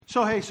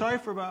So, hey, sorry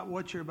for about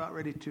what you're about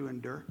ready to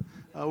endure.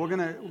 We're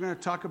gonna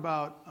talk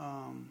about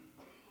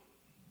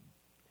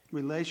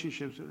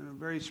relationships and a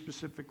very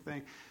specific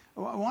thing.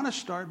 I want to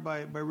start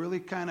by really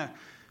kind of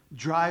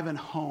driving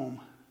home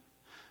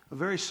a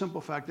very simple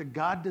fact that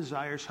God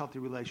desires healthy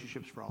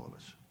relationships for all of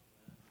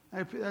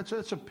us.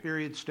 That's a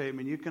period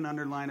statement. You can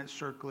underline it,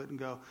 circle it, and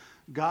go,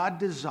 God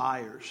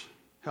desires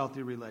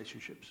healthy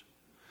relationships.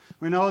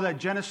 We know that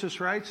Genesis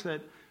writes that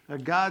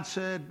God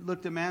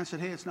looked at man and said,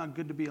 hey, it's not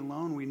good to be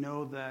alone. We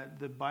know that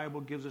the Bible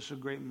gives us a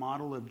great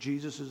model of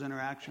Jesus'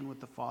 interaction with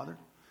the Father.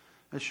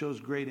 That shows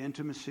great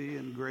intimacy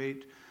and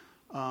great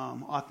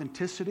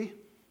authenticity.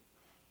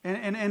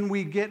 And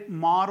we get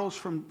models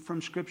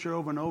from Scripture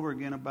over and over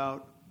again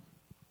about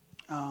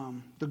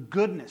the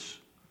goodness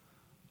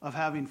of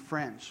having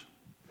friends.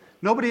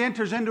 Nobody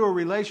enters into a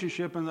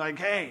relationship and like,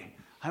 hey,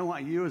 I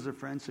want you as a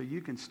friend so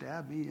you can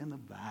stab me in the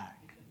back.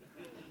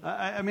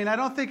 I mean, I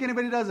don't think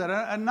anybody does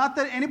that. Not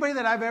that anybody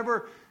that I've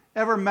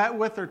ever met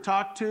with or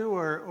talked to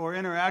or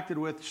interacted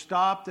with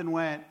stopped and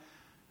went,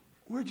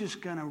 we're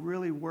just going to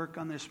really work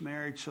on this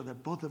marriage so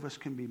that both of us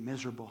can be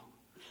miserable.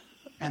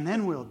 And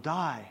then we'll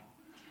die.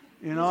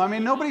 You know, I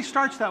mean, nobody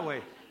starts that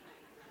way.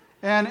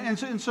 And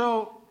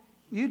so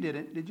you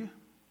didn't, did you?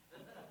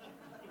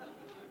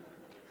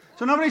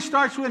 So nobody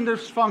starts with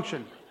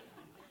dysfunction.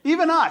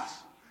 Even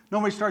us.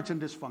 Nobody starts in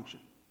dysfunction.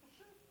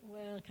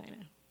 Well, kind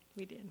of.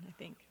 We did, I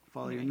think.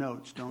 Follow your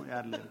notes. Don't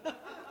ad-lib.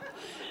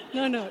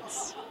 No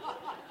notes.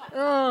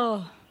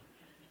 Oh.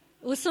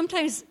 Well,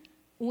 sometimes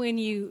when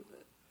you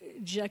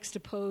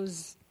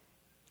juxtapose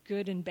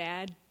good and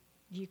bad,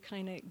 you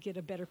kind of get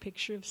a better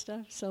picture of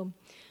stuff. So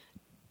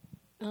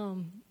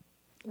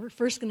we're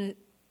first going to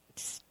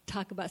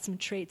talk about some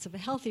traits of a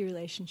healthy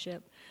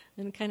relationship.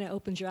 And it kind of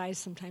opens your eyes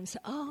sometimes.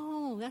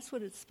 Oh, that's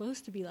what it's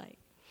supposed to be like.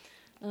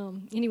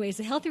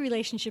 Anyways, a healthy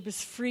relationship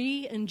is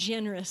free and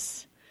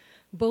generous.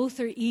 Both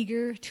are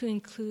eager to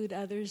include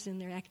others in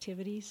their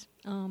activities.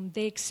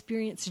 They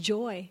experience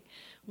joy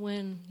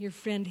when your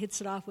friend hits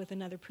it off with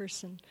another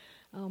person.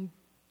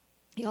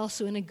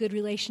 Also, in a good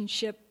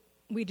relationship,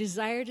 we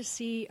desire to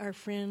see our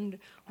friend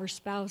or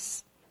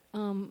spouse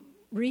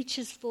reach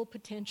his full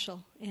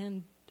potential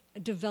and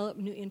develop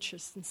new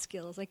interests and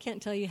skills. I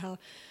can't tell you how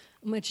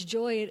much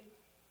joy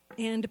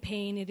and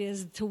pain it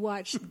is to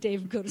watch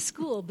Dave go to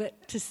school,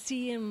 but to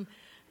see him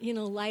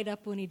light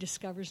up when he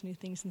discovers new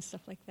things and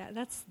stuff like that.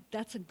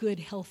 That's a good,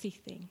 healthy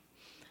thing.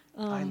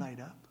 I light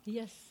up?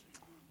 Yes.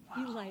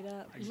 Wow. You light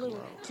up. I a little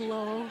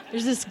glow.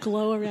 There's this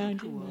glow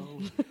around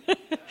you.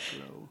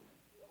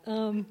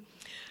 Glow.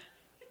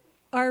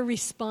 Our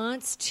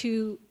response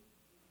to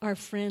our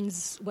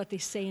friends, what they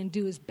say and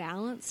do, is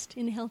balanced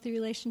in a healthy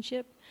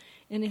relationship.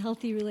 And a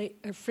healthy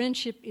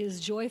friendship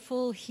is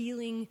joyful,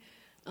 healing,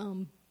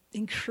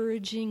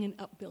 encouraging, and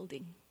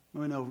upbuilding.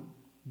 We know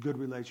good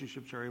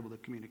relationships are able to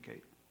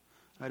communicate.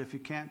 Right? If you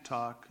can't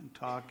talk, and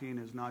talking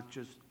is not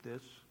just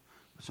this,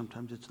 but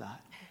sometimes it's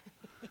that.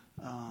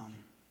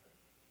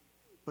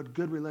 But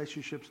good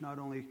relationships not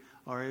only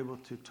are able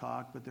to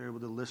talk, but they're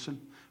able to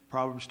listen.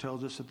 Proverbs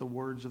tells us that the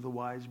words of the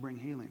wise bring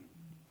healing.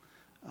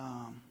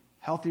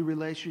 Healthy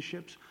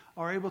relationships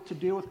are able to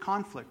deal with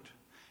conflict.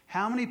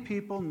 How many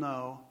people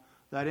know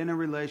that in a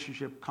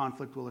relationship,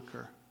 conflict will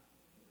occur?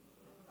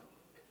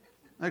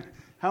 Like,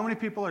 how many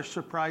people are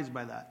surprised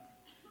by that?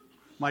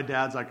 My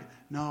dad's like,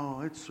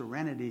 no, it's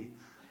serenity.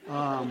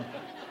 I'm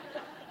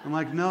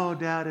like, no,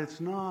 Dad,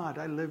 it's not.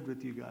 I lived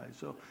with you guys.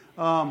 So,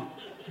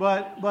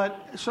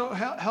 so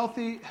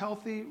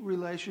healthy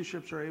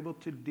relationships are able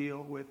to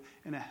deal with,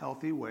 in a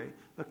healthy way,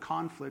 the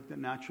conflict that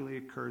naturally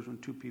occurs when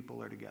two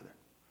people are together.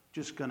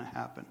 Just going to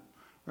happen,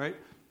 right?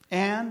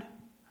 And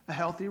a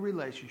healthy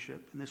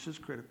relationship, and this is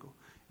critical,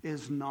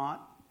 is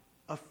not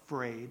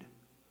afraid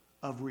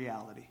of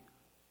reality.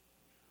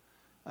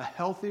 A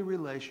healthy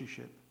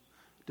relationship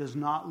does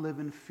not live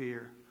in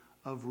fear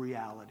of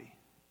reality.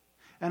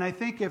 And I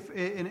think if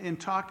in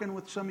talking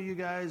with some of you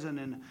guys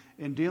and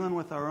in dealing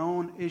with our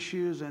own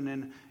issues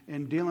and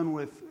in dealing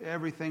with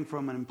everything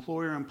from an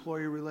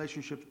employer-employee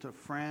relationship to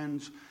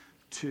friends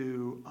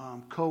to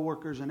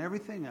co-workers and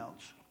everything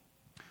else,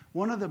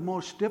 one of the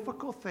most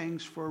difficult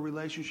things for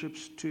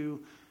relationships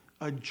to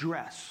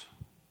address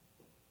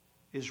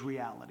is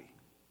reality.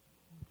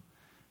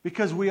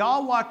 Because we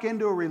all walk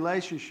into a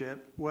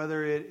relationship,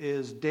 whether it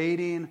is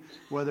dating,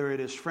 whether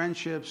it is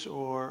friendships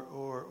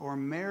or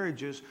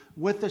marriages,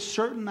 with a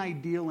certain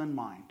ideal in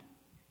mind.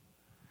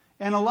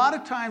 And a lot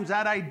of times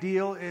that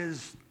ideal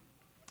is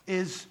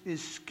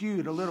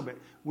skewed a little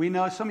bit. We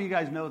know, some of you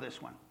guys know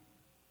this one.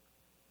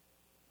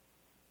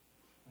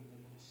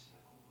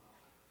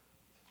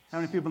 How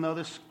many people know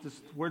this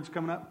word's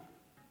coming up?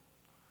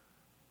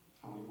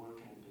 We work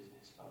in a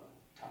business of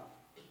tough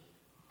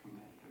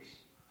competitors.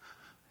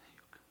 You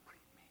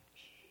complete me.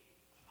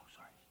 Oh,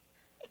 sorry.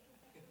 I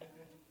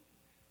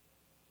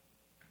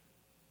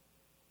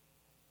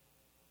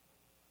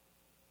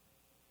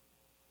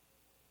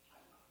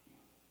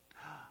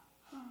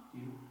love you.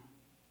 You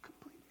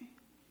complete me.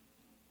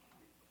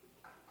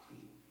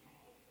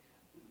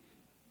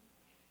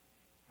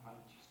 How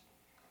about just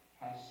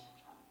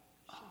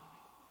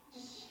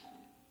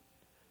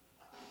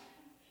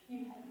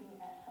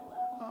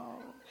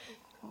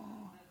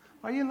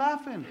Why are you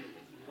laughing?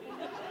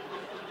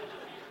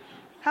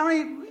 How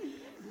many?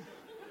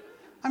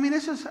 I mean,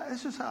 this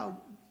is how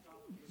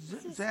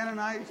Zan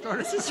and I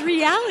started. This is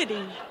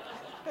reality.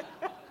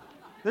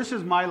 This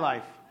is my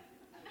life.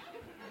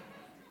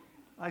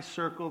 I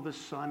circle the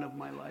sun of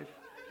my life.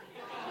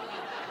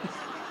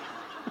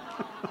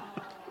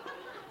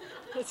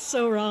 That's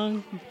so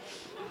wrong.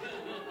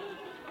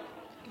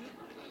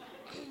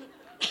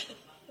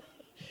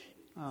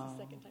 Oh.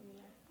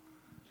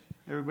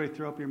 Everybody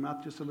throw up your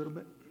mouth just a little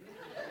bit.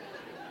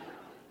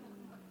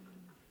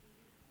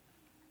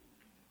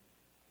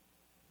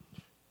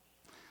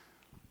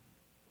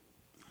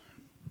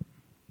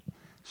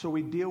 So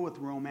we deal with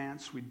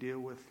romance, we deal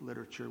with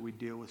literature, we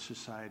deal with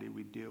society,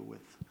 we deal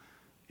with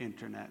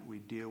internet, we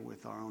deal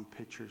with our own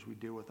pictures, we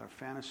deal with our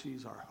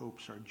fantasies, our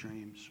hopes, our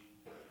dreams.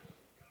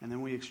 And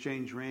then we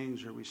exchange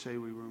rings, or we say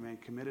we remain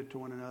committed to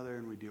one another,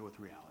 and we deal with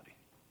reality.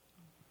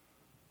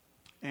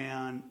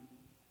 And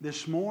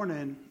this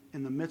morning,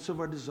 in the midst of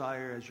our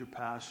desire as your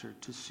pastor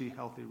to see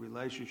healthy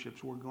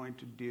relationships, we're going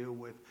to deal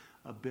with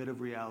a bit of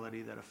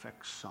reality that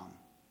affects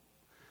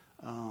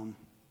some.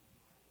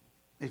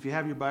 If you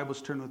have your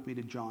Bibles, turn with me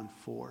to John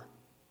 4.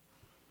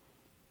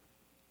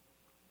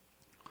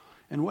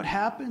 And what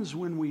happens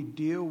when we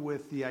deal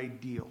with the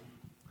ideal,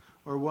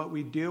 or what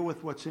we deal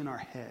with what's in our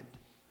head,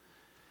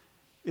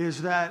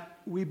 is that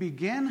we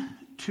begin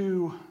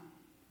to,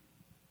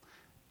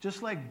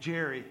 just like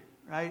Jerry,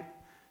 right?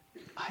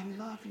 I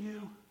love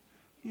you.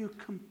 You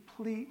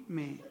complete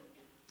me.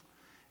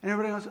 And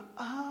everybody goes, so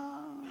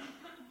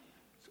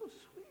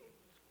sweet.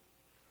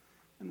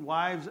 And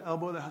wives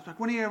elbow their husband.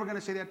 When are you ever going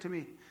to say that to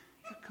me?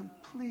 You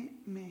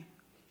complete me.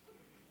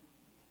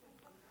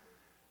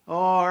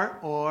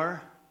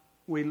 Or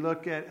we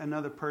look at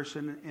another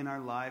person in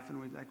our life and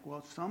we're like,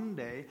 well,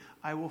 someday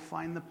I will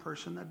find the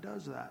person that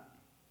does that.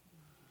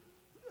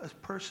 A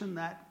person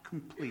that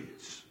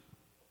completes.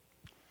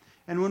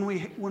 And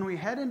when we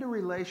head into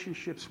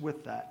relationships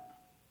with that,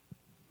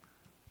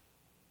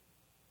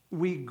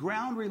 we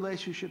ground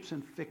relationships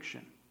in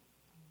fiction.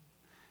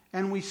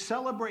 And we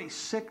celebrate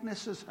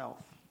sickness as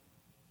health.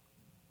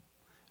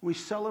 We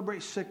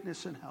celebrate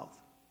sickness and health.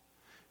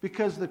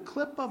 Because the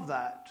clip of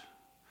that,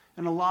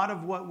 and a lot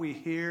of what we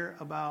hear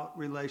about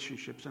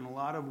relationships, and a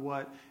lot of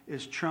what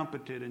is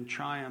trumpeted and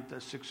triumphed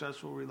as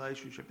successful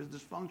relationship, is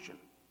dysfunction.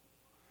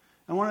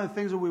 And one of the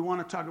things that we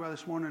want to talk about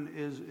this morning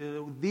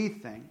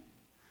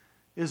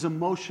is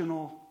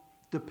emotional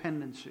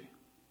dependency.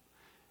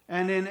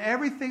 And in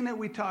everything that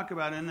we talk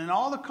about, and in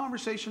all the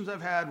conversations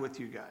I've had with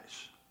you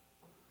guys,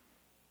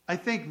 I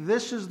think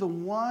this is the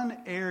one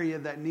area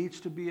that needs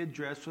to be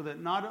addressed, so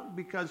that not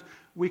because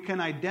we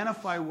can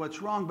identify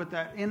what's wrong, but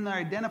that in the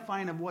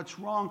identifying of what's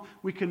wrong,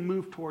 we can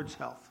move towards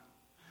health.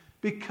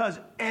 Because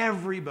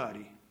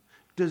everybody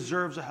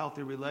deserves a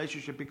healthy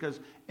relationship, because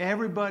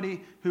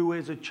everybody who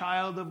is a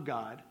child of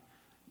God,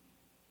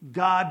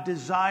 God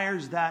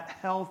desires that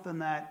health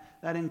and that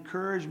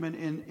encouragement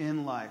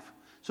in life.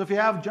 So if you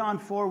have John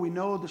 4, we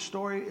know the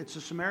story. It's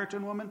a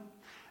Samaritan woman.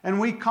 And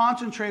we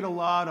concentrate a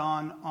lot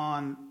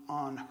on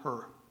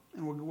her.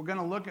 And we're going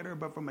to look at her,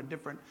 but from a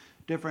different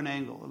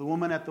angle. The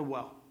woman at the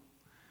well.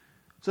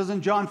 It says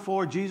in John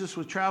 4, Jesus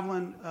was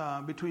traveling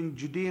between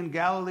Judea and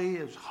Galilee.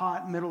 It was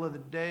hot, middle of the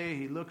day.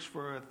 He looks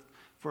for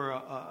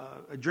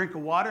a drink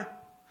of water.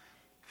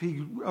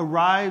 He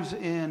arrives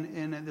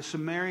in the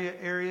Samaria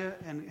area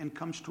and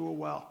comes to a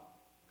well.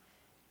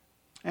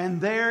 And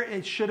there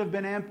it should have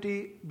been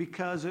empty,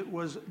 because it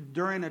was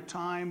during a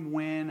time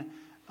when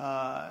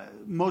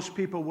most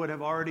people would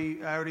have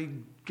already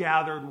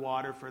gathered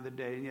water for the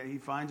day. And yet he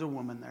finds a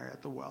woman there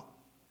at the well.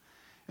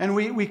 And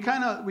we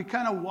kind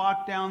of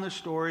walk down the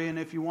story, and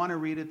if you want to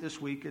read it this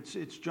week,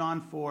 it's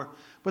John 4.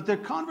 But the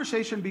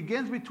conversation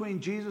begins between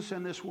Jesus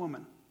and this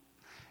woman.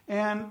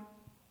 And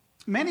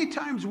many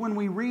times when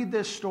we read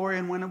this story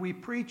and when we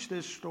preach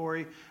this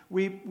story,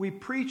 we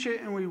preach it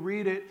and we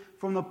read it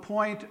from the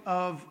point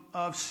of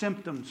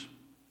symptoms.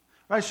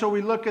 Right? So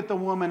we look at the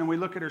woman and we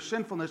look at her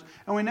sinfulness,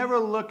 and we never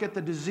look at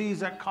the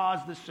disease that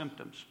caused the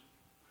symptoms.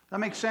 That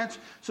makes sense?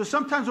 So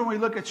sometimes when we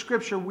look at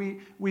Scripture,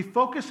 we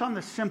focus on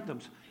the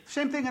symptoms.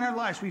 Same thing in our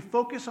lives. We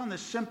focus on the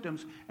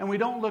symptoms, and we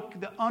don't look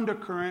at the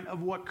undercurrent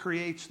of what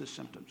creates the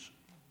symptoms.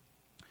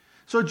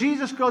 So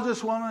Jesus goes to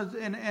this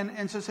woman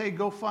and says, hey,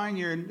 go find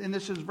your, and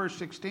this is verse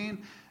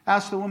 16,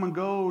 ask the woman,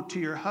 go to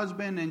your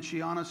husband, and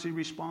she honestly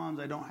responds,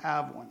 I don't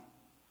have one.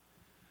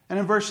 And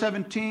in verse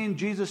 17,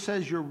 Jesus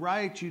says, you're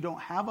right, you don't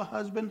have a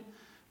husband,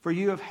 for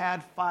you have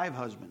had 5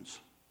 husbands,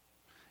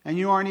 and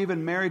you aren't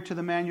even married to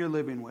the man you're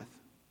living with.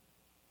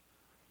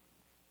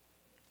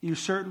 You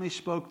certainly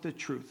spoke the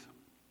truth.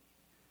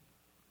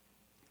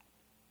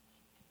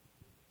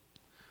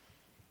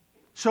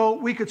 So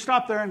we could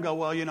stop there and go,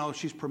 well,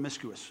 she's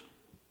promiscuous.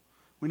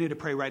 We need to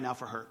pray right now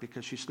for her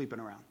because she's sleeping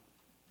around.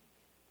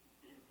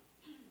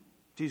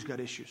 She's got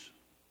issues.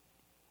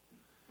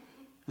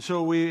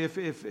 So if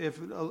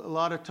a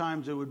lot of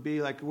times it would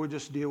be like, we'll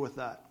just deal with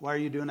that. Why are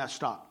you doing that?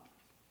 Stop.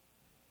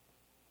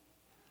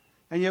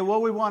 And yet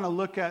what we want to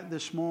look at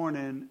this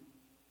morning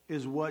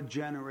is what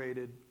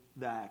generated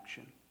the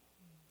action.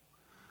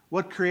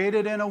 What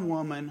created in a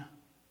woman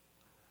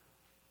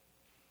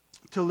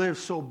to live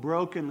so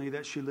brokenly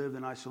that she lived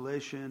in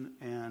isolation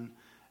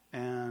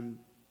and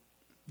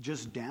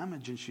just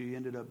damage, and she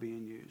ended up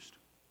being used.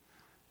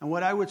 And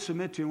what I would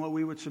submit to you, and what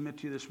we would submit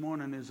to you this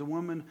morning, is the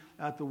woman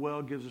at the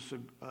well gives us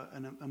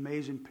an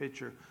amazing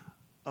picture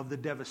of the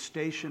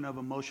devastation of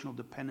emotional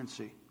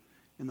dependency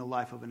in the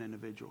life of an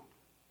individual.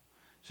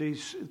 See,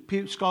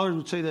 scholars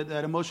would say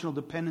that emotional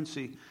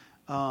dependency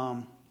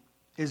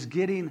is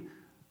getting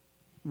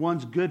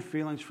one's good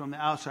feelings from the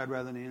outside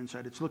rather than the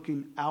inside. It's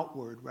looking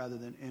outward rather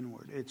than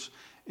inward.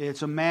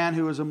 It's a man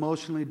who is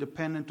emotionally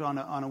dependent on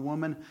a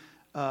woman,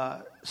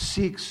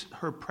 seeks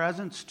her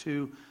presence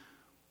to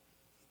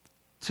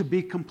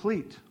be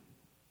complete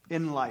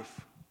in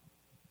life.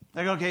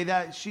 Like, okay,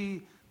 that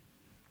she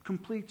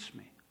completes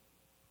me.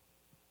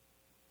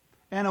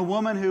 And a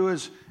woman who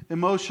is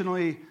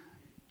emotionally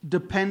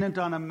dependent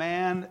on a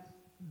man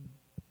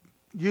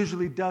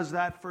usually does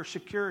that for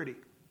security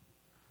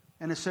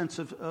and a sense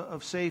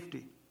of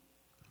safety.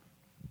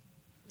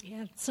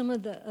 Yeah, some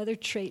of the other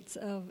traits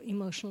of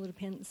emotional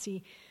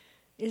dependency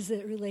is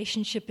that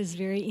relationship is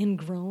very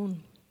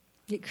ingrown.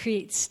 It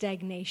creates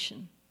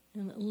stagnation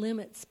and it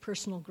limits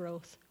personal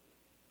growth.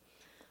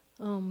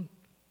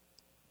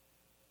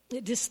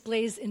 It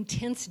displays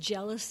intense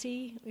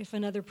jealousy if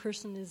another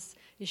person is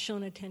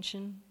shown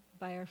attention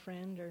by our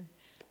friend or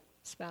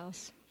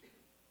spouse.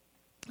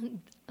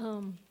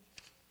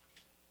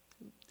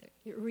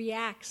 It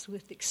reacts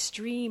with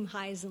extreme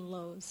highs and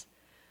lows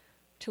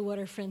to what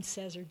our friend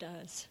says or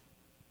does.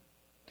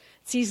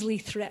 It's easily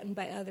threatened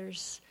by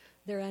others.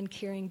 Their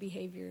uncaring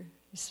behavior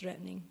is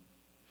threatening.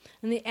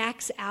 And it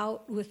acts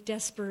out with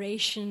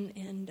desperation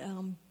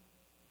and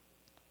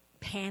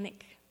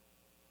panic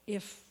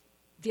if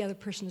the other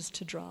person is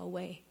to draw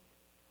away.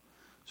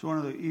 So one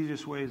of the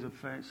easiest ways of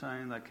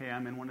saying, like, hey,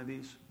 I'm in one of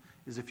these,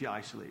 is if you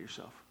isolate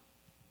yourself.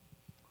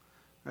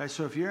 Right?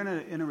 So if you're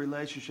in a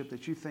relationship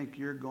that you think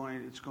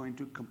it's going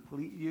to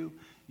complete you,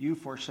 you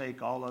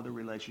forsake all other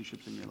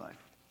relationships in your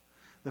life.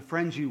 The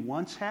friends you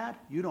once had,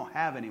 you don't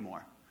have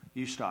anymore.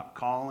 You stop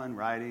calling,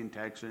 writing,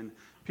 texting.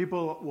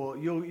 People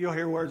you'll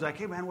hear words like,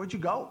 hey man, where'd you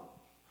go?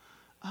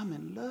 I'm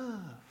in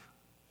love.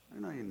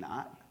 No, you're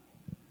not.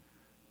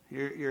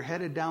 You're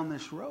headed down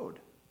this road.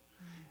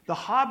 The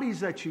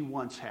hobbies that you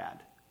once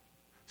had,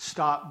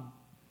 stop.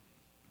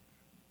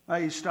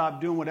 You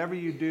stop doing whatever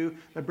you do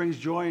that brings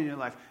joy in your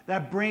life.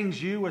 That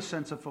brings you a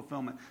sense of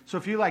fulfillment. So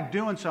if you like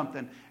doing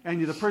something and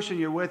you're the person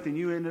you're with and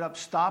you ended up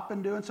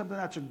stopping doing something,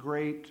 that's a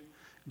great,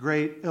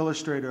 great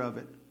illustrator of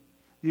it.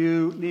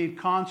 You need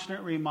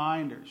constant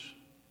reminders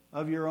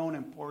of your own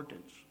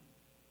importance.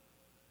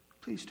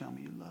 Please tell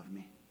me you love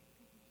me.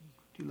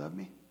 Do you love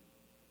me?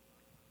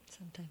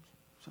 Sometimes.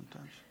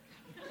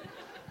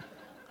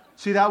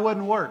 See, that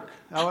wouldn't work.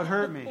 That would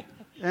hurt me.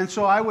 And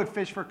so I would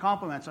fish for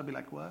compliments. I'd be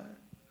like, what?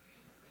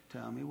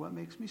 Tell me what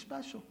makes me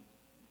special.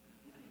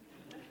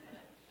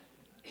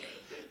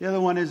 The other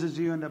one is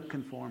you end up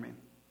conforming.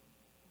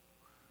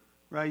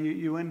 Right?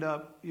 You end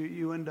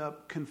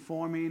up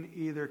conforming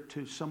either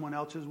to someone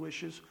else's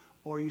wishes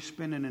or you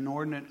spend an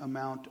inordinate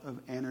amount of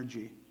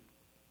energy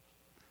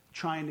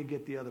trying to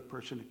get the other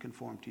person to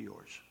conform to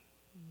yours.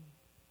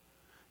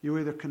 You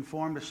either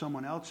conform to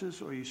someone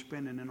else's or you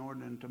spend an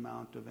inordinate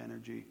amount of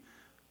energy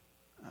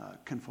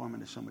conforming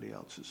to somebody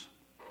else's.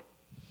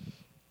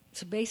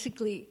 So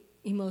basically,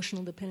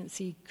 emotional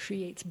dependency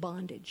creates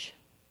bondage.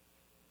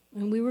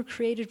 And we were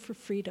created for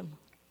freedom.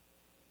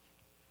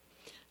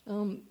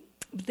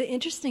 The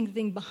interesting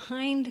thing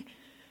behind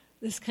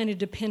this kind of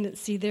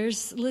dependency,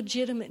 there's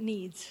legitimate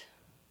needs.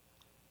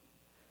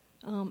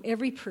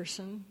 Every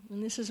person,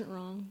 and this isn't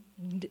wrong,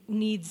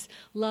 needs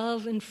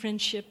love and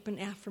friendship and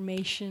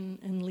affirmation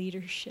and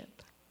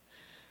leadership.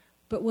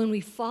 But when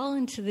we fall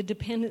into the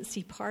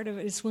dependency part of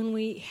it is when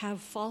we have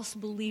false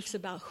beliefs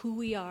about who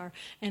we are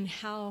and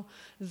how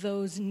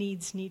those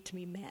needs need to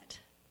be met.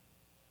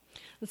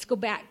 Let's go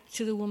back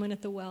to the woman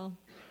at the well.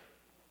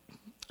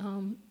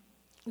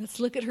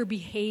 Let's look at her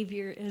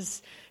behavior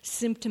as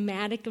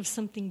symptomatic of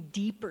something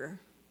deeper.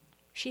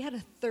 She had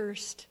a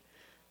thirst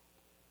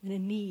and a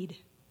need.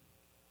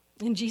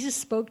 And Jesus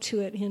spoke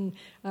to it in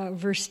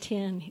verse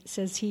 10. It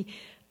says he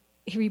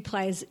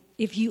replies,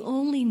 if you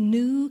only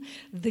knew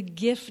the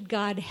gift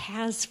God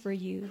has for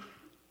you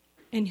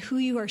and who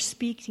you are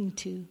speaking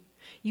to,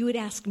 you would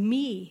ask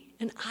me,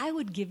 and I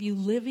would give you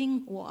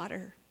living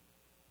water.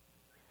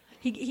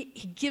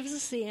 He gives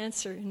us the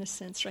answer, in a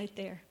sense, right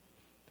there.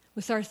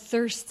 With our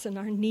thirsts and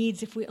our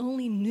needs, if we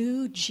only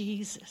knew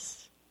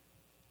Jesus,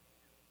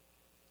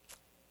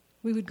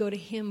 we would go to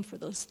him for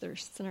those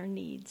thirsts and our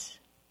needs.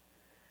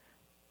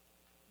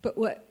 But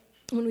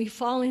when we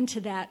fall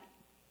into that,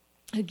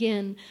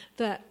 again,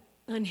 that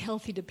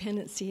unhealthy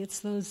dependency, it's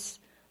those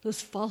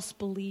false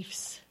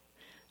beliefs.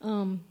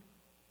 Along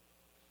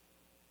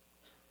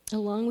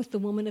with the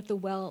woman at the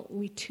well,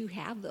 we too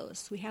have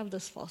those. We have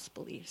those false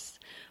beliefs.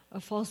 A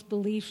false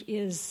belief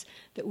is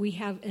that we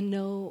have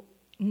no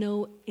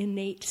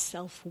innate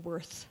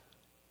self-worth.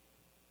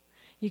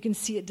 You can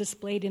see it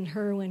displayed in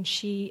her when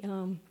she,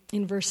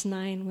 in verse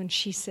 9, when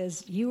she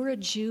says, "You are a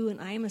Jew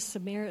and I am a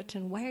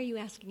Samaritan. Why are you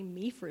asking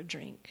me for a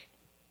drink?"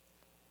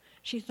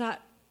 She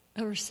thought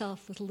of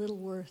herself with little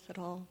worth at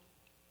all.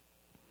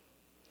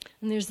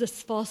 And there's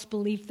this false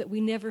belief that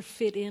we never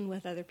fit in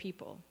with other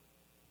people.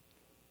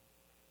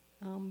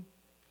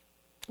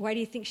 Why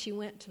do you think she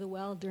went to the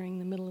well during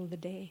the middle of the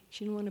day?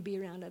 She didn't want to be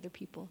around other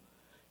people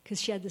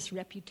because she had this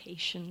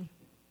reputation.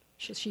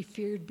 She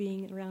feared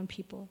being around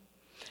people.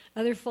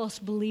 Other false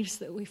beliefs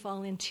that we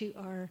fall into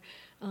are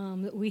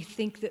that we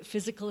think that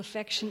physical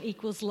affection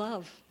equals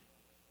love.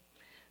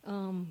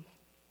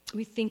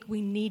 We think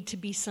we need to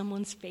be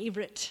someone's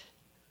favorite.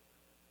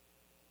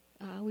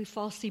 We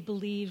falsely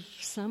believe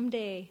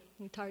someday,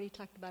 we've already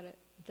talked about it,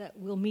 that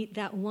we'll meet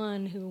that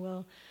one who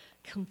will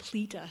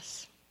complete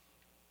us.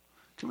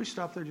 Can we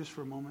stop there just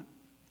for a moment?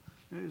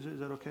 Is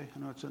that okay? I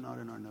know it's not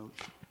in our notes.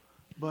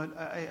 But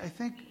I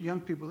think young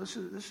people, this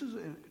is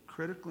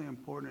critically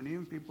important, and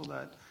even people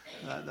that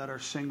are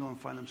single and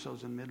find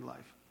themselves in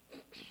midlife.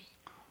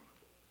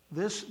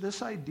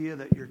 This idea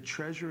that your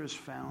treasure is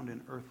found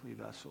in earthly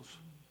vessels,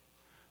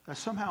 that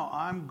somehow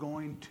I'm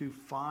going to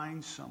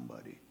find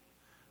somebody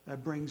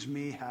that brings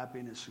me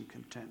happiness and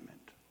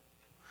contentment.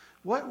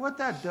 What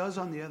that does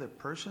on the other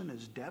person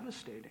is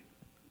devastating.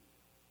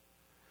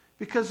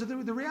 Because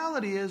the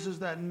reality is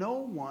that no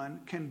one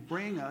can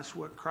bring us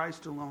what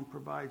Christ alone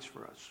provides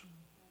for us.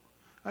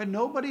 Right?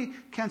 Nobody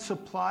can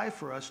supply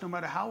for us, no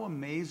matter how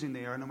amazing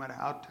they are, no matter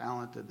how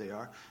talented they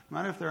are, no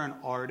matter if they're an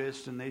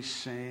artist and they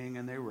sing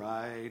and they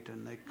write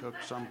and they cook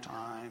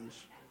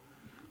sometimes.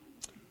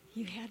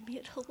 You had me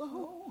at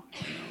hello.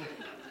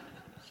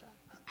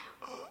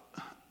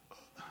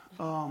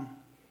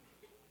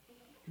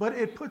 But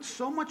it puts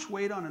so much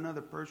weight on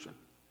another person.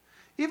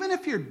 Even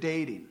if you're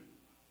dating.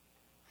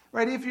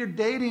 Right? If you're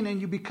dating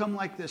and you become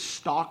like this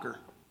stalker.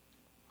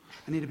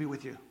 I need to be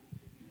with you.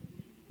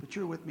 But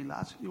you were with me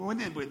last. You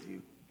weren't with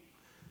you.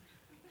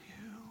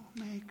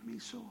 You make me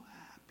so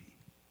happy.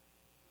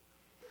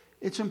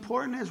 It's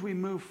important as we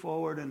move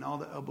forward, and all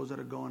the elbows that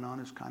are going on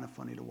is kind of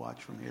funny to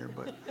watch from here.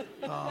 But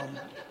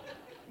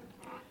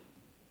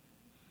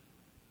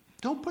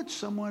don't put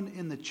someone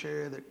in the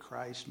chair that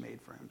Christ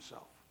made for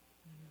himself.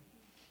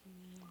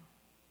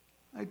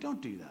 Like,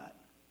 don't do that.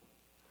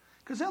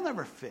 Because they'll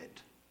never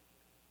fit.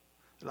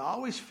 It'll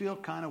always feel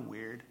kind of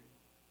weird.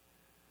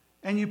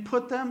 And you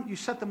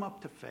set them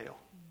up to fail.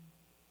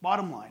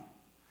 Bottom line,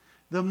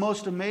 the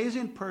most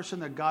amazing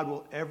person that God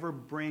will ever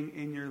bring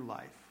in your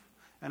life,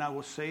 and I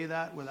will say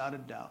that without a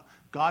doubt,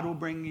 God will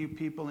bring you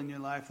people in your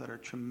life that are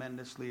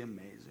tremendously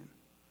amazing.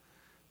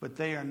 But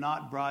they are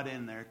not brought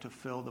in there to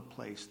fill the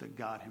place that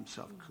God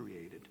himself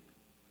created.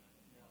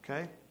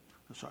 Okay?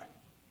 I'm sorry.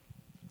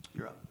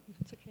 You're up.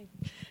 It's okay.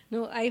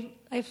 No,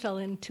 I fell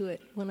into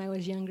it when I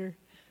was younger.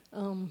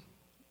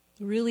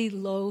 Really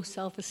low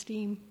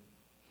self-esteem.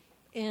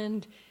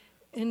 And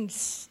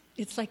it's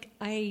like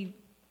I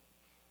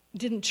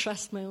didn't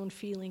trust my own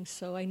feelings,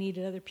 so I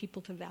needed other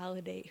people to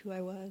validate who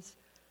I was.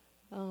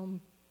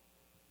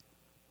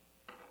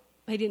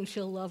 I didn't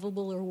feel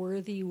lovable or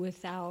worthy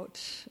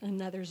without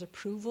another's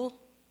approval.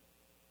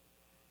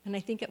 And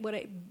I think what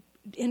I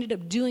ended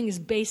up doing is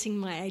basing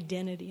my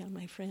identity on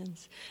my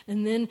friends.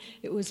 And then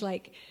it was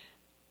like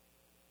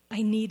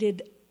I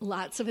needed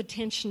lots of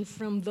attention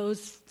from those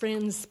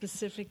friends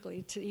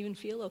specifically to even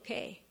feel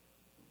okay.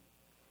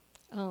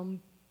 And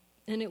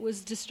it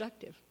was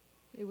destructive.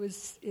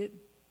 It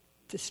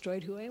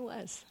destroyed who I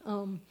was.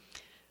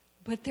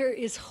 But there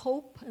is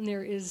hope, and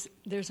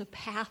there's a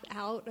path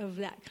out of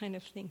that kind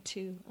of thing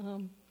too.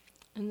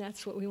 And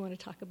that's what we want to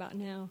talk about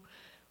now.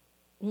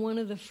 One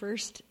of the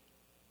first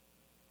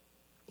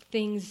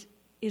things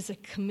is a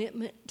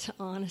commitment to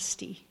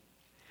honesty.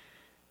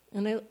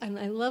 And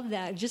I love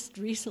that. I just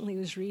recently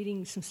was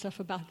reading some stuff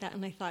about that,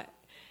 and I thought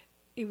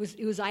it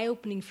was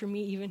eye-opening for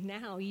me even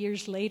now,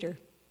 years later.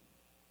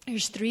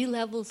 There's 3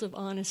 levels of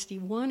honesty.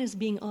 One is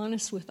being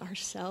honest with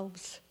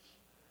ourselves.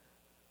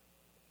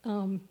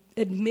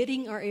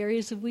 Admitting our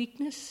areas of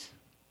weakness.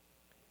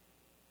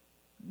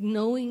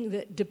 Knowing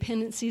that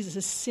dependency is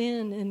a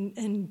sin,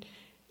 and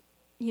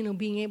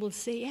being able to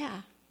say,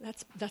 yeah,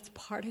 that's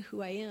part of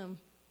who I am.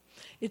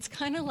 It's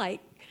kind of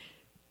like,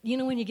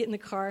 when you get in the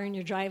car and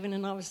you're driving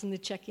and all of a sudden the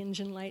check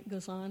engine light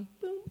goes on,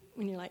 boom,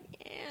 and you're like,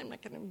 I'm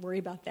not going to worry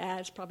about that.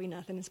 It's probably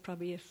nothing. It's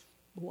probably a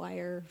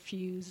wire,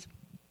 fuse.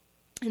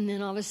 And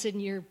then all of a sudden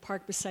you're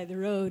parked beside the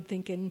road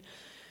thinking,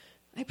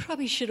 I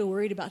probably should have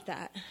worried about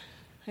that.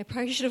 I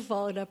probably should have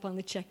followed up on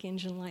the check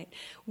engine light.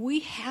 We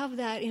have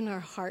that in our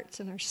hearts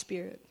and our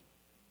spirit.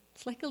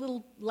 It's like a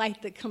little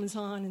light that comes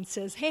on and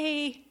says,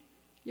 hey,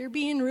 you're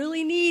being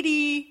really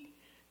needy.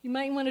 You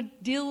might want to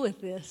deal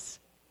with this.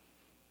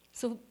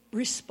 So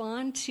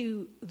respond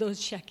to those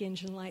check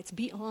engine lights.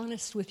 Be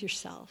honest with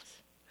yourselves.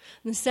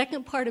 And the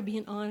second part of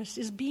being honest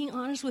is being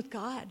honest with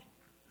God.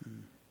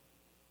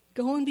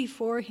 Going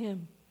before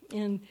him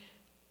and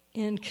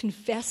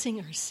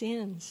confessing our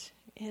sins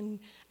and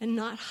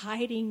not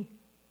hiding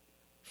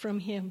from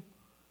him.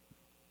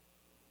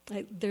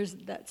 There's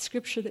that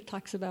scripture that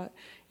talks about,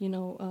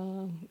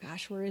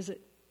 where is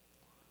it?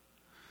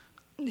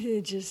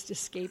 It just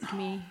escaped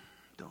me.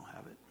 Don't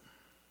have it.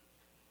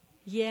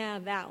 Yeah,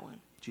 that one.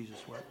 Jesus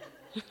wept.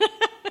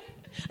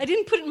 I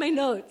didn't put it in my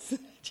notes.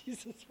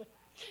 Jesus wept.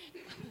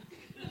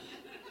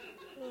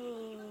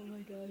 Oh,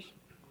 my gosh.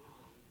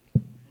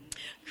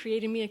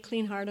 Creating me a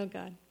clean heart, oh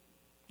God.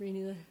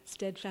 Renew the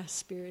steadfast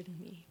spirit in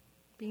me.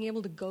 Being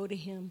able to go to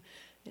him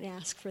and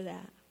ask for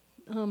that.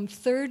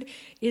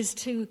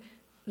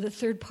 The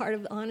third part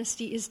of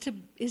honesty is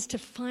to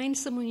find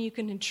someone you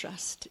can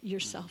entrust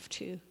yourself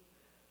to.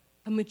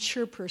 A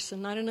mature person,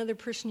 not another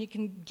person you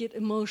can get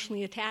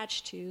emotionally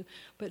attached to,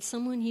 but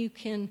someone you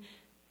can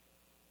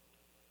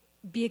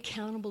be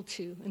accountable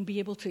to and be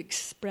able to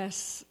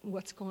express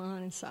what's going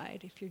on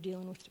inside if you're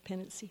dealing with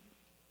dependency.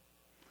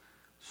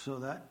 So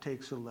that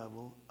takes a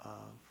level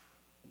of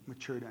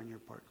maturity on your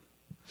part.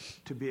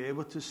 To be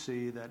able to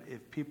see that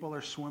if people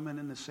are swimming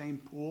in the same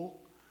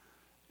pool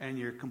and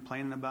you're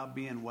complaining about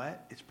being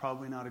wet, it's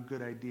probably not a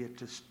good idea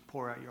to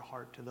pour out your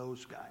heart to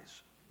those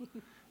guys.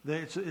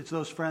 It's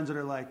those friends that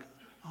are like,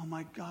 oh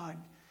my God,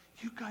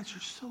 you guys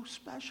are so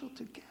special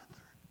together.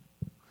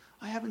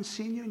 I haven't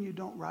seen you and you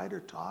don't write or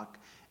talk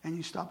and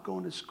you stopped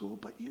going to school,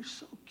 but you're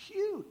so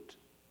cute.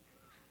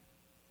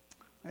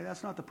 Hey,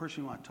 that's not the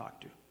person you want to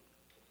talk to.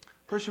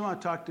 The person you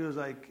want to talk to is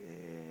like,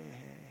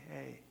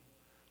 hey,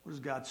 what does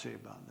God say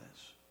about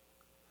this?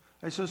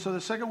 Hey, so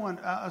the second one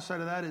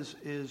outside of that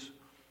is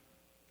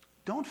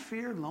don't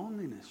fear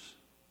loneliness.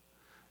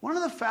 One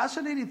of the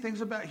fascinating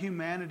things about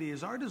humanity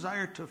is our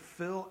desire to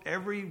fill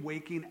every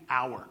waking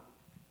hour.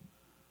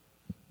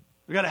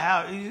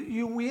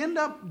 We end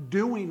up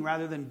doing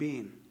rather than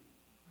being.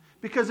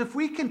 Because if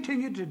we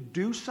continue to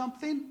do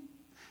something,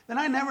 then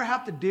I never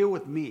have to deal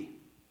with me.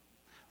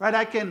 Right?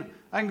 I can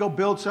go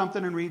build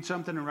something and read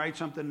something and write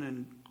something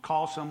and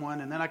call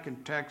someone, and then I can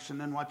text and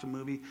then watch a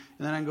movie,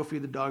 and then I can go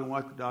feed the dog and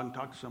walk the dog and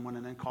talk to someone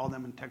and then call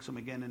them and text them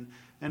again,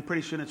 and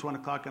pretty soon it's 1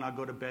 o'clock and I'll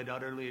go to bed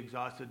utterly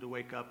exhausted to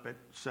wake up at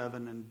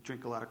 7 and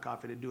drink a lot of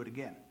coffee to do it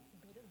again.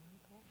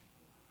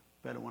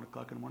 Bed at 1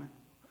 o'clock in the morning?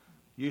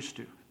 Used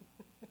to.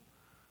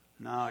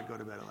 Now I go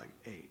to bed at like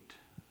 8.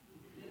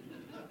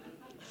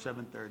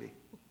 7:30.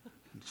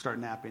 Start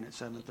napping at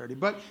 7:30.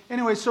 But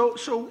anyway, so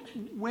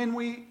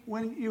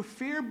when you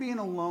fear being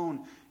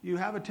alone, you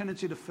have a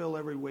tendency to fill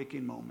every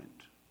waking moment.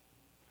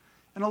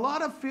 And a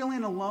lot of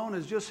feeling alone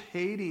is just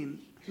hating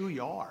who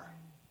you are.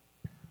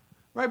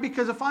 Right?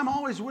 Because if I'm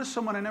always with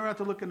someone, I never have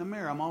to look in the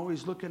mirror. I'm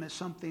always looking at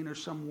something or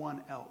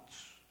someone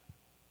else.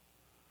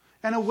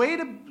 And a way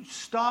to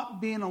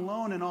stop being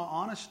alone, in all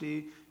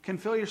honesty, can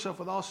fill yourself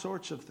with all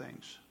sorts of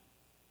things.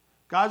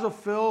 Guys will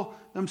fill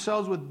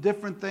themselves with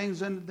different things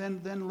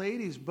than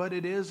ladies, but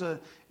it is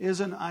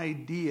an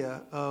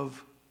idea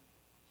of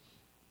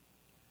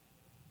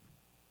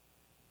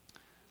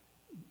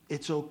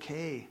it's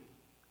okay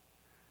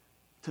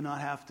to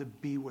not have to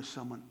be with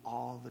someone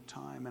all the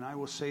time. And I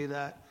will say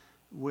that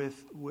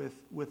with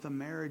a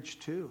marriage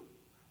too.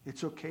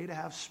 It's okay to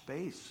have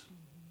space.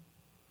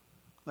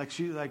 Like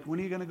when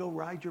are you going to go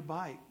ride your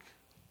bike?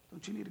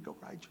 Don't you need to go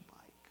ride your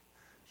bike?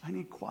 I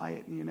need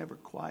quiet, and you're never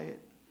quiet.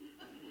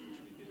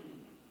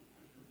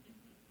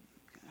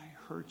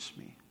 Hurts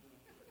me.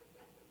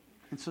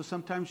 And so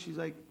sometimes she's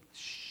like,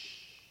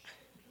 shh.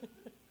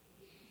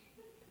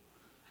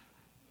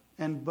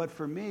 But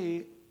for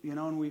me,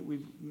 and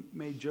we've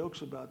made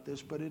jokes about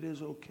this, but it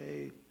is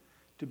okay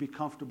to be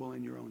comfortable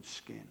in your own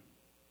skin.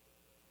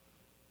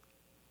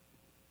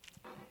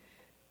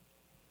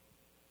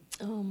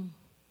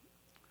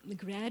 The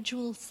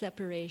gradual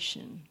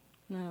separation.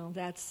 No,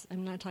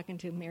 I'm not talking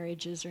to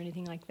marriages or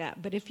anything like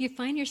that. But if you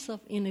find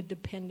yourself in a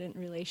dependent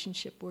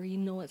relationship where you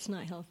know it's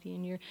not healthy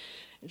and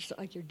it's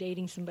like you're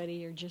dating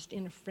somebody or just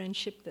in a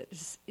friendship that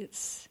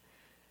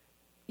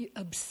you're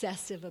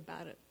obsessive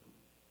about it,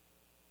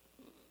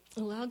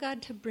 allow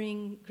God to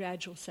bring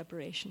gradual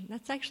separation.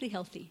 That's actually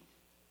healthy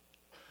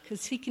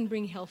because he can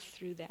bring health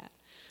through that.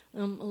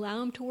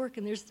 Allow him to work.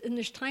 And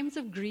there's times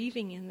of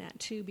grieving in that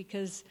too,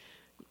 because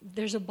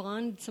there's a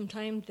bond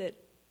sometimes that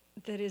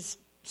is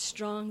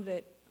strong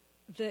that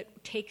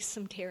takes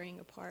some tearing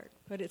apart,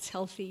 but it's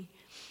healthy.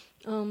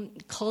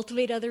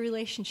 Cultivate other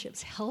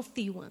relationships,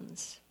 healthy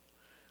ones.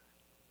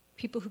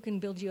 People who can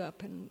build you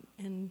up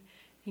and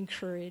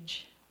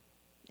encourage.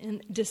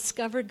 And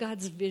discover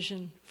God's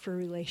vision for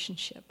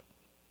relationship.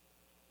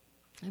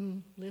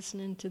 I'm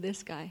listening to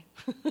this guy.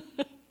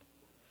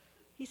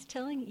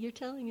 You're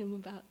telling him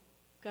about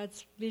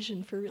God's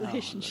vision for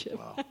relationship.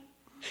 Oh, wow.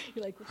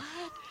 You're like,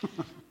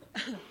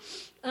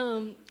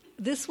 what?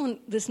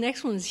 This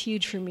next one is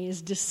huge for me,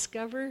 is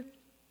discover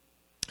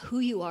who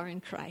you are in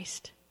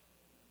Christ.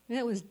 And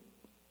that was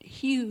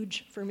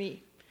huge for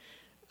me.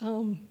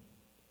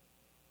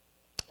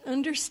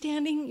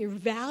 Understanding your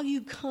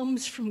value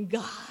comes from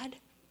God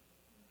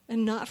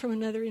and not from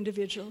another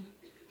individual.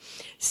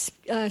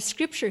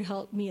 Scripture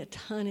helped me a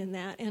ton in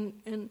that.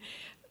 And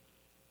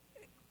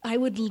I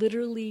would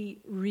literally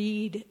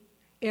read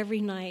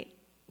every night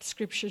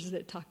scriptures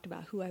that talked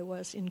about who I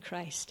was in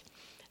Christ.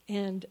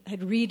 And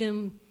I'd read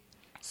them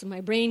so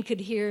my brain could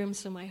hear them,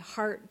 so my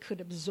heart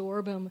could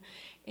absorb them,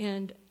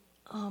 and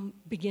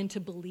begin to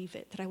believe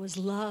it, that I was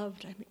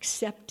loved, I'm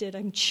accepted,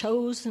 I'm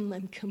chosen,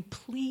 I'm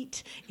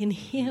complete in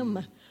Him,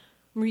 I'm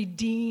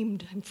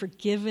redeemed, I'm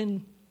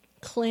forgiven,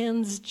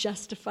 cleansed,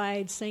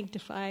 justified,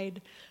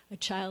 sanctified, a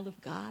child of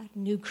God,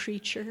 new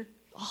creature.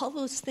 All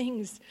those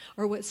things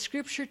are what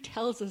Scripture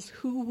tells us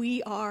who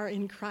we are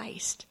in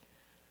Christ.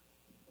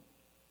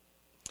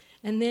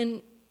 And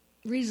then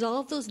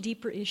resolve those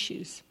deeper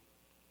issues.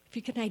 If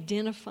you can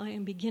identify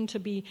and begin to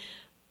be,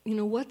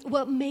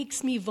 what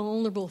makes me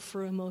vulnerable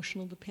for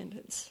emotional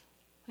dependence?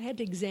 I had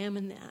to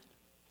examine that.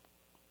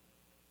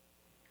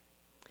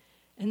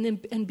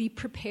 And be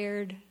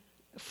prepared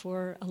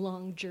for a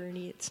long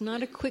journey. It's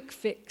not a quick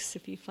fix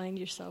if you find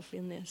yourself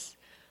in this.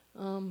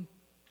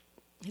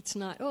 It's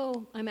not,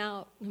 I'm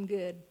out, I'm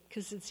good,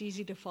 because it's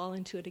easy to fall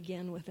into it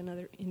again with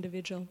another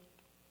individual.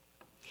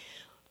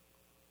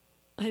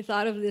 I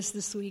thought of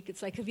this week.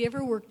 It's like, have you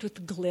ever worked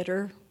with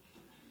glitter?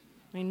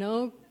 I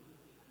know,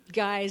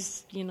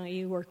 guys,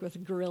 you work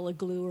with Gorilla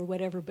Glue or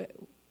whatever, but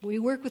we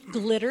work with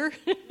glitter.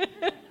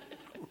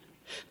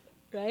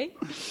 Right?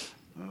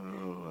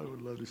 Oh, I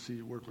would love to see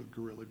you work with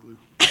Gorilla Glue.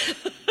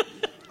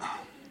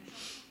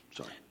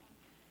 Sorry.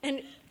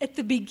 And at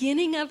the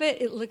beginning of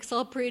it, it looks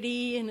all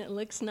pretty and it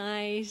looks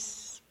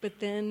nice, but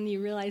then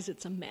you realize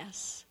it's a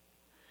mess.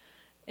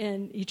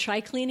 And you try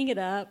cleaning it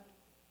up,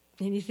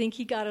 and you think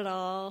you got it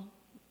all,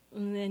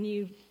 and then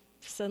you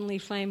suddenly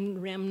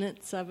find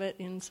remnants of it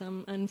in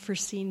some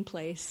unforeseen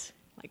place.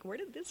 Like, where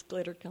did this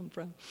glitter come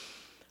from?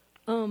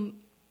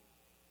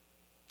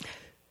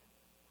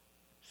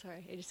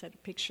 Sorry, I just had a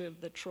picture of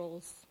the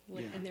trolls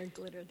and their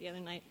glitter the other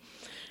night.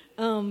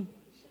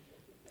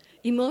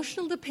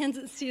 Emotional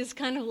dependency is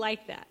kind of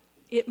like that.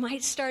 It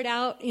might start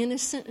out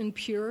innocent and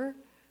pure,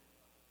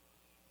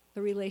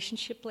 a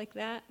relationship like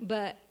that,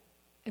 but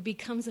it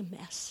becomes a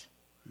mess.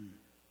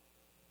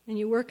 And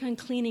you work on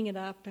cleaning it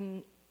up,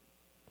 and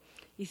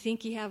you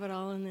think you have it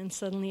all, and then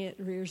suddenly it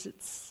rears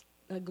its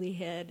ugly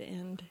head,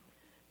 and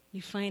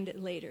you find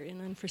it later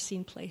in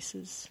unforeseen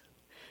places.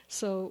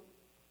 So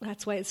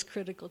that's why it's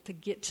critical to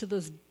get to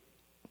those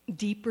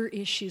deeper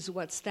issues.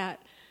 What's that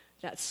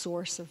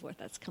source of what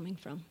that's coming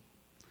from?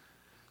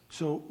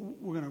 So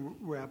we're going to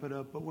wrap it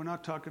up, but we're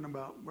not talking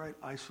about,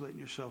 isolating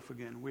yourself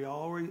again. We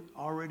already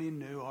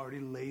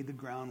laid the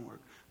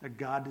groundwork that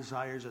God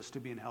desires us to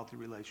be in healthy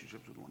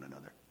relationships with one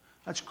another.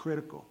 That's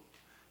critical.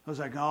 I was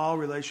like, all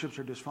relationships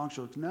are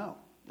dysfunctional. No,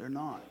 they're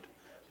not.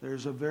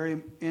 There's a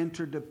very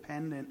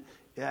interdependent,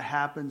 it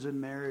happens in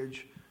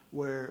marriage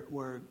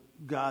where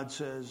God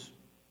says,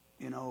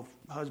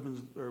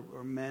 husbands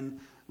or men,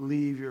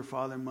 leave your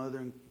father and mother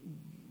and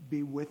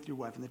be with your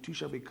wife, and the two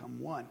shall become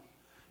one.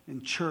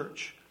 In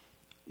church,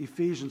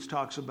 Ephesians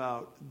talks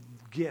about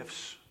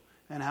gifts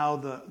and how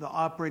the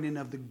operating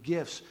of the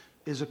gifts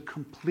is a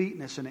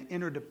completeness and an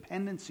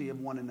interdependency of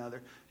one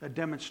another that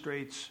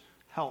demonstrates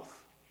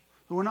health.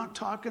 But we're not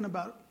talking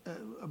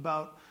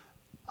about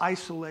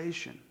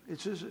isolation.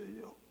 It's just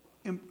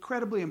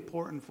incredibly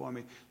important for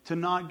me to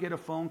not get a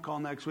phone call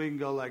next week and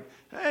go like,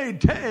 hey,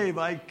 Dave,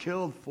 I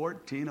killed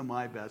 14 of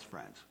my best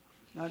friends.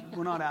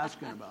 We're not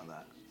asking about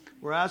that.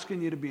 We're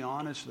asking you to be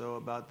honest, though,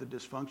 about the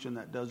dysfunction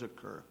that does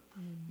occur.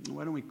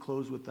 Why don't we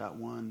close with that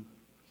one?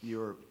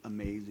 You're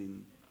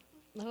amazing.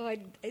 Oh,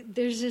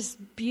 there's this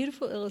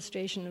beautiful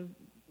illustration of,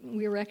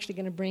 we were actually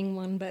going to bring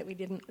one, but we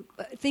didn't.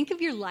 Think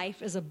of your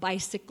life as a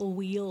bicycle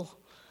wheel,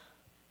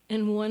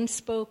 and one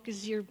spoke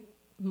is your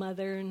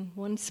mother, and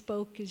one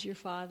spoke is your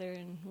father,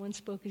 and one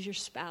spoke is your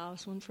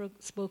spouse, one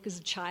spoke is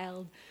a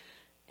child,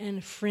 and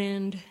a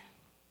friend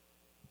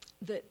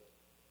that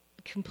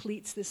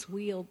completes this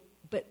wheel.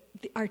 But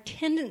our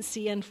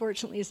tendency,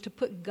 unfortunately, is to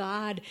put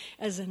God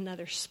as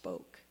another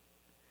spoke,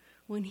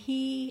 when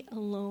He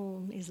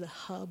alone is the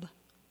hub.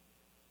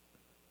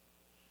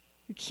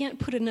 You can't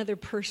put another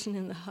person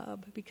in the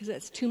hub because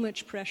that's too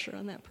much pressure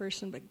on that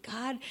person, but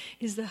God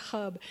is the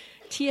hub.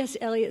 T.S.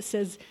 Eliot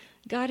says,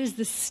 God is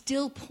the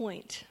still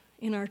point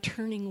in our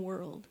turning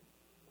world.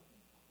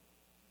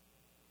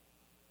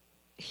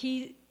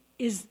 He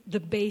is the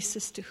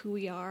basis to who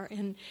we are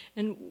and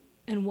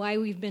why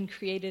we've been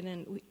created,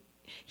 and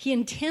He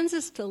intends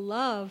us to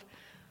love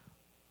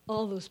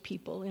all those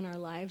people in our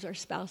lives, our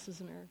spouses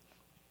and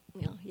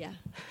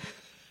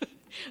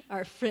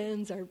our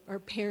friends, our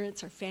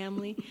parents, our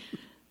family.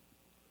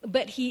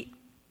 But He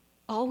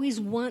always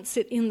wants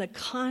it in the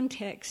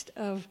context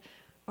of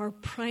our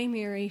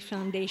primary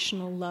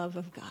foundational love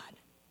of God.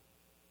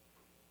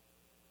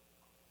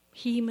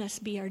 He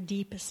must be our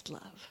deepest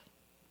love.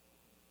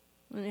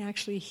 And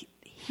actually,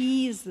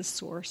 He is the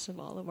source of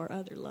all of our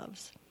other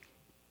loves.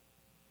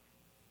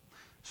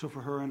 So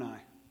for her and I,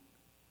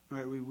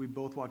 we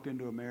both walked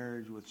into a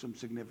marriage with some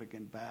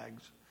significant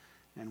bags,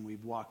 and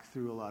we've walked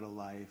through a lot of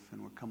life,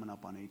 and we're coming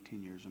up on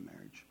 18 years of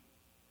marriage.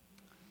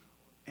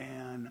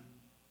 And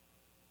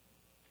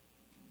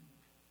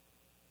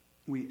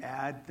we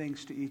add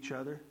things to each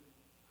other.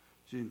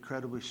 She's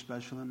incredibly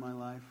special in my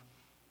life.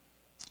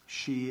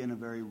 She, in a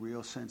very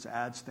real sense,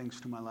 adds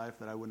things to my life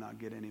that I would not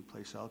get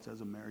anyplace else,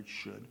 as a marriage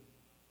should.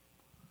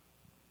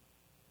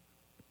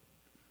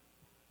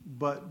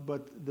 But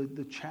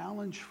the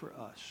challenge for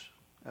us,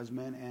 as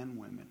men and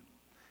women,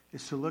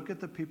 is to look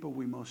at the people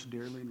we most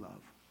dearly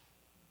love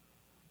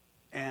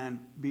and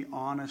be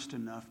honest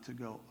enough to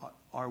go,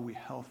 are we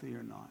healthy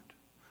or not?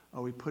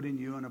 Are we putting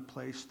you in a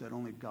place that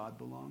only God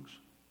belongs?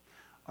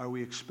 Are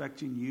we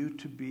expecting you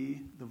to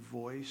be the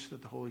voice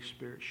that the Holy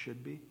Spirit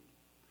should be?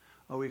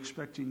 Are we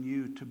expecting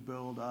you to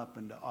build up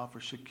and to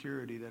offer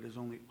security that is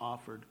only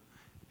offered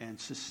and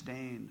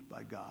sustained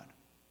by God?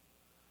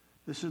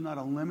 This is not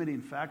a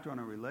limiting factor on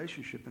a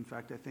relationship. In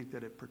fact, I think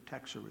that it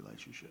protects a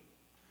relationship.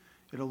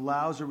 It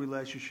allows a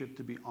relationship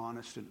to be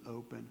honest and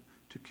open,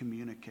 to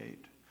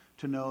communicate,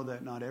 to know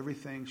that not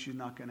everything, she's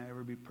not going to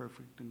ever be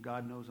perfect, and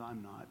God knows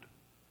I'm not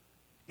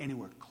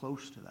anywhere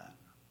close to that.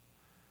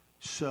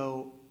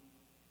 So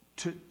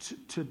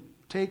to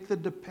take the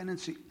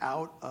dependency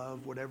out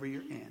of whatever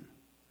you're in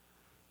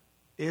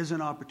is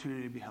an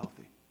opportunity to be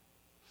healthy,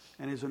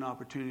 and is an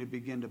opportunity to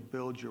begin to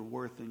build your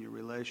worth in your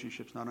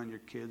relationships, not on your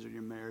kids or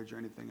your marriage or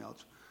anything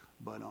else,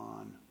 but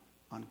on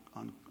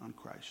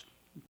Christ.